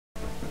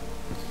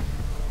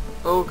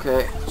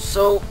Okay,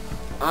 so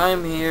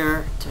I'm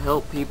here to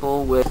help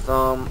people with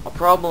a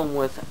problem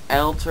with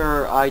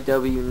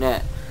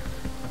alteriwnet.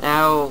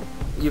 Now,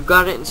 you've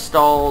got it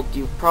installed,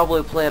 you've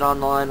probably played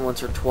online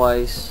once or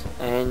twice,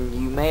 and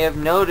you may have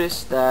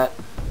noticed that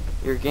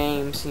your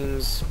game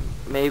seems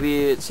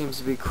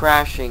to be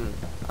crashing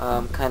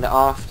kind of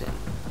often,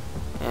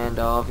 and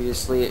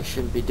obviously it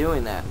shouldn't be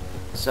doing that.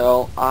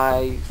 So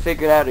I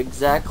figured out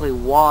exactly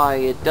why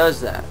it does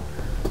that.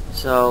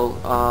 So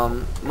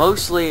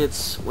mostly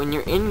it's when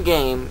you're in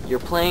game, you're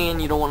playing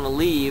and you don't want to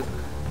leave,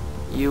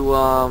 you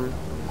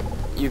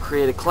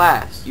create a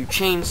class, you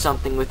change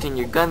something within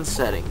your gun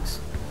settings.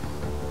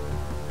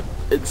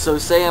 And so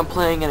say I'm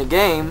playing in a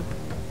game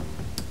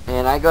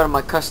and I go to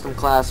my custom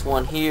class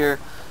 1 here,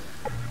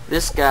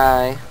 this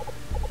guy,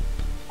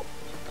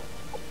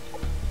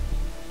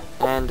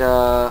 and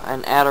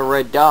add a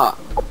red dot.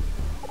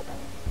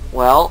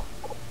 Well,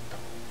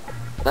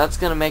 that's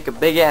gonna make a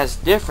big ass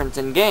difference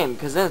in game,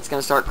 because then it's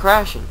gonna start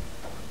crashing,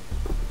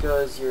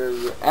 because your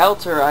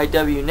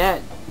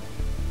alteriwnet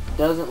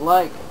doesn't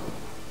like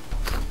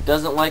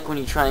when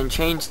you try and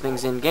change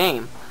things in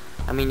game.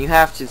 I mean, you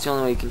have to, it's the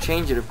only way you can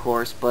change it, of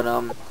course, but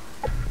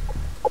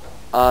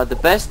the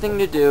best thing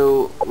to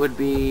do would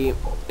be,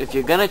 if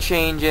you're gonna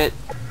change it,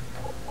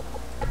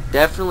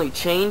 definitely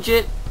change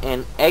it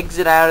and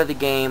exit out of the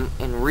game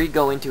and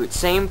re-go into it.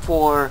 Same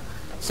for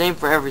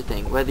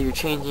everything, whether you're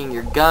changing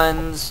your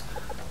guns,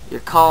 your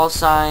call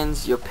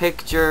signs, your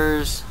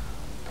pictures,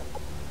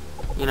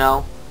 you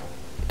know,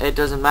 it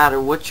doesn't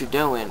matter what you're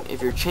doing.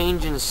 If you're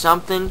changing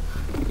something,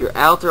 your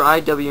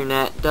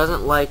alteriwnet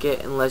doesn't like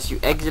it unless you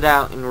exit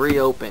out and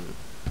reopen,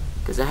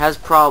 because it has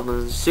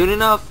problems. Soon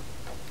enough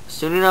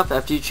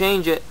after you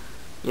change it,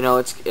 you know,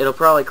 it'll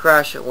probably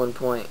crash at one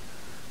point.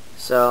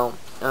 So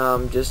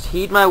just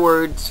heed my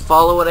words,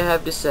 follow what I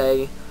have to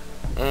say,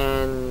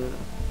 and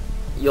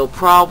you'll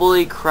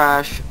probably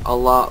crash a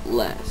lot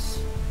less.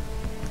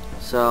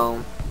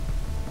 So,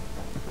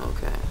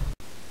 okay.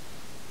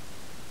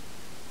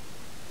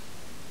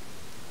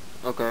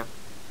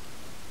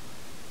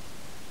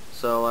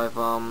 So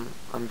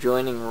I'm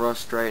joining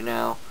Rust right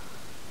now.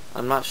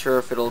 I'm not sure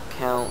if it'll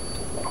count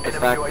the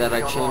fact that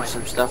I changed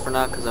some stuff or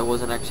not, because I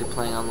wasn't actually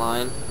playing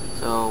online.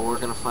 So we're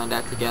gonna find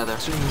out together.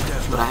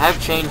 But I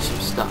have changed some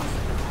stuff.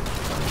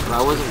 But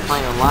I wasn't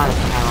playing online at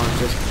the time. I was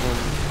just in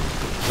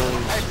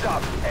games. Heads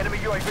up, enemy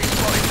UAV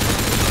spotted.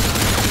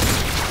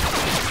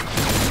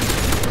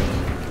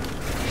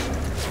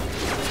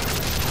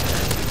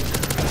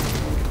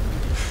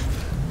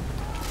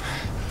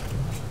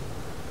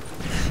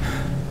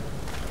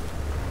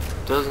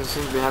 Doesn't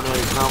seem to be having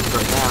any problems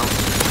right now.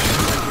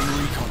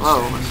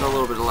 Oh, I saw a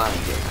little bit of lag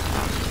there.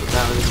 But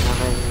that doesn't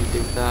have anything to do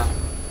with that.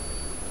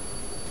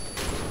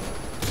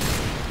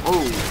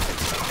 Oh!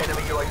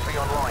 Enemy UAV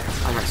online.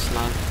 I got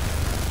sniped.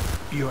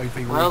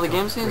 UAV Well, the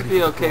game seems to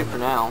be okay for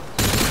now.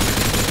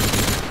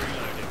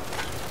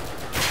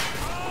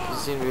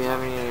 Doesn't seem to be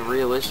having any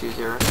real issues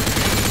here.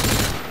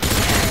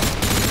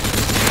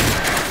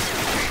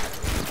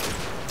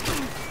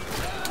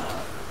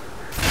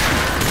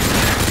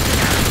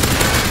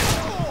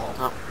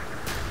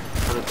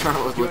 The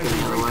turret was looking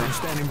the other way.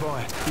 Standing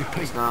by.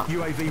 It's not.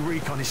 UAV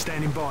recon is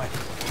standing by.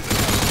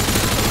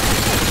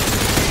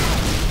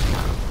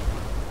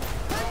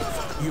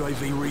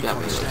 UAV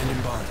recon is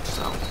standing by.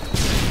 So,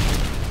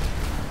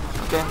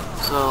 okay,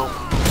 so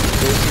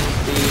there seems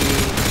to be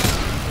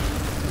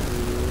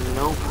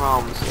no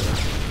problems here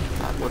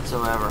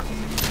whatsoever.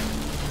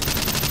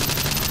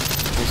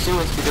 I assume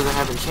it's because I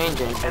haven't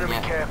changed anything yet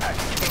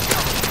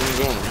in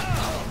game.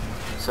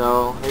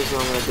 So here's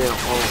what I'm gonna do.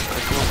 Oh, I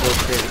can't go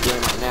create a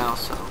game right now,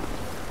 so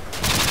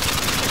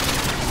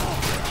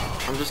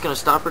I'm just gonna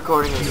stop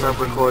recording and start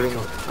recording,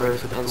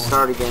 and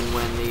start again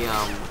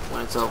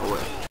when it's over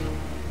with.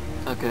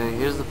 Okay,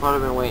 here's the part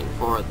I've been waiting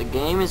for. The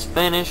game is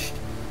finished.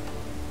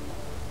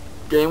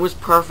 Game was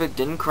perfect,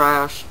 didn't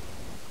crash.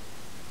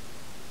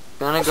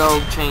 Gonna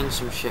go change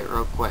some shit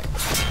real quick.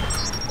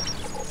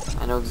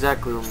 I know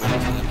exactly what I'm gonna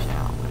change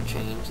now. I'm gonna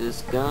change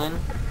this gun.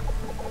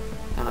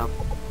 Gonna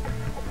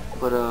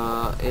put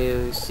a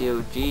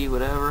AOCOG,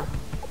 whatever.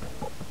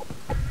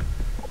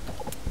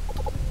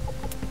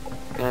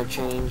 Gonna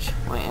change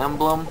my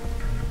emblem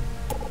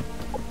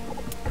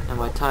and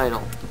my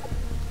title.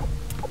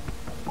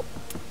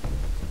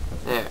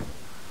 There.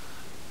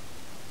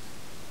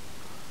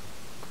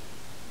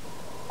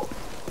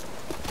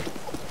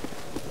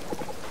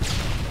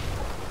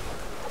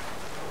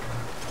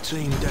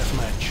 Team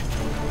deathmatch.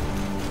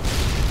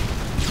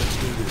 Let's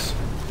do this.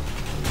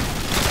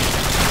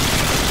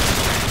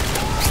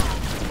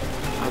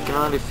 I can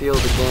already feel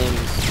the game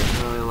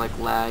is really like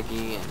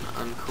laggy and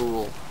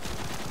uncool.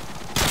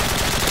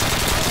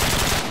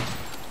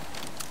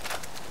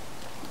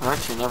 I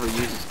actually never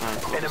use this kind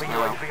of tools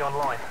now. UAV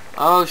online.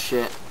 Oh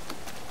shit.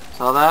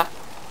 Saw that?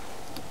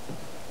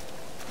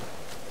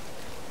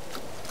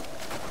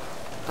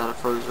 Thought it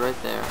froze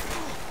right there.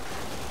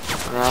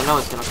 I mean, I know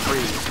it's gonna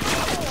freeze.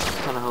 I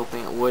was kinda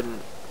hoping it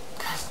wouldn't,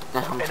 cause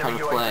now I'm trying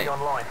to play.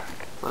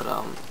 But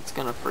it's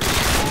gonna freeze.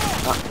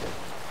 Oh.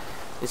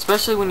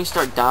 Especially when you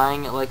start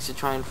dying, it likes to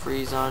try and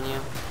freeze on you.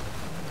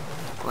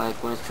 Like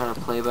when it's trying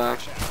to play back,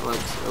 it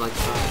likes to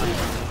freeze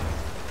on you.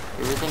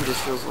 Everything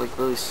just feels like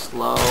really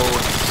slow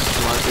and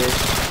sluggish.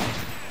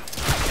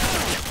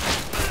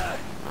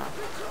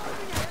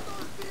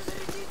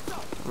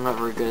 I'm not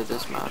very good at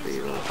this map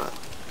either, but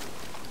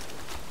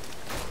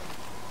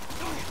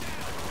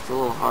it's a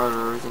little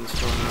harder. Everything's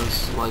feeling really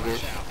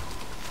sluggish.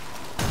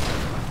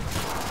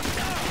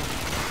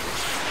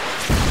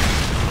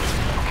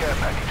 Care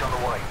package on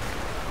the way.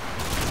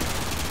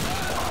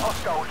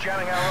 Hostile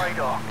jamming our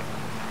radar.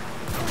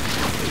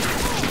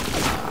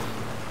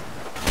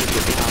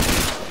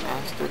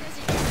 Bastard.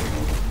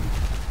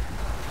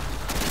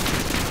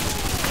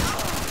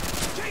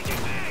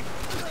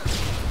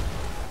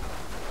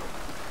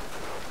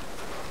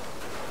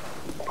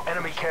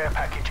 Enemy care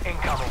package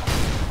incoming.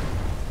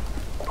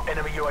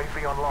 Enemy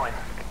UAV online.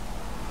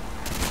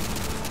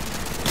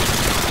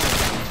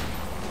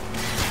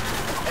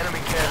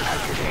 Enemy care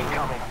package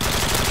incoming.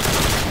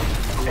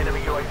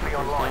 Enemy UAV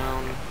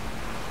online.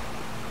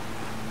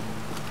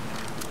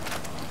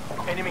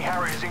 Enemy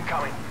Harriers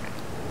incoming.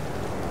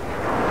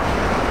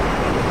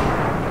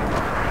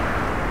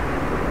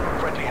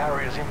 Friendly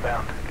Harriers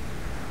inbound.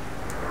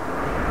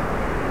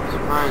 I'm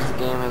surprised the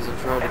game hasn't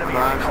tried to Enemy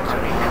crash.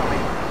 helicopter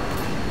incoming.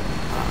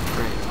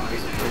 Great,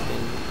 because it's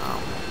freaking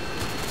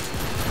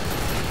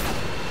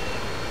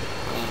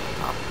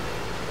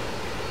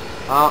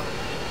oh,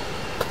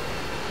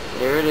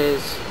 there it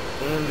is.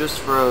 Game just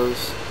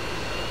froze.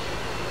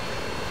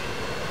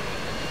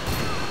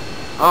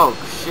 Oh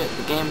shit,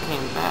 the game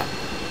came back.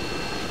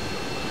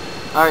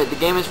 Alright, the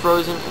game is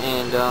frozen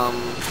and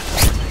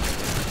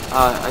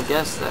I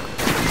guess that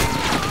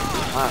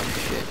oh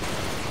shit.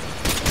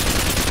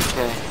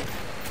 Okay.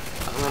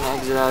 I'm gonna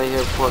exit out of here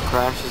before it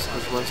crashes,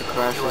 because once it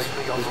crashes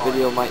this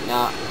video might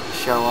not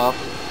show up.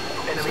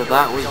 So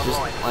that was just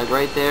like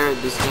right there,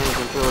 this game is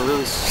gonna feel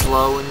really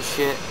slow and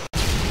shit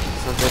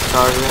since I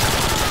started it.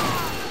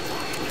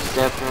 It's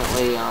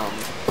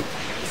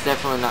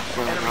definitely not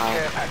feeling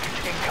right.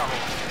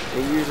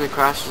 It usually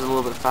crashes a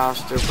little bit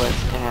faster, but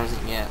it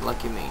hasn't yet,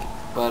 lucky me.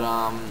 But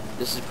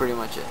this is pretty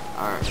much it.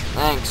 Alright,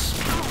 thanks.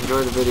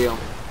 Enjoy the video.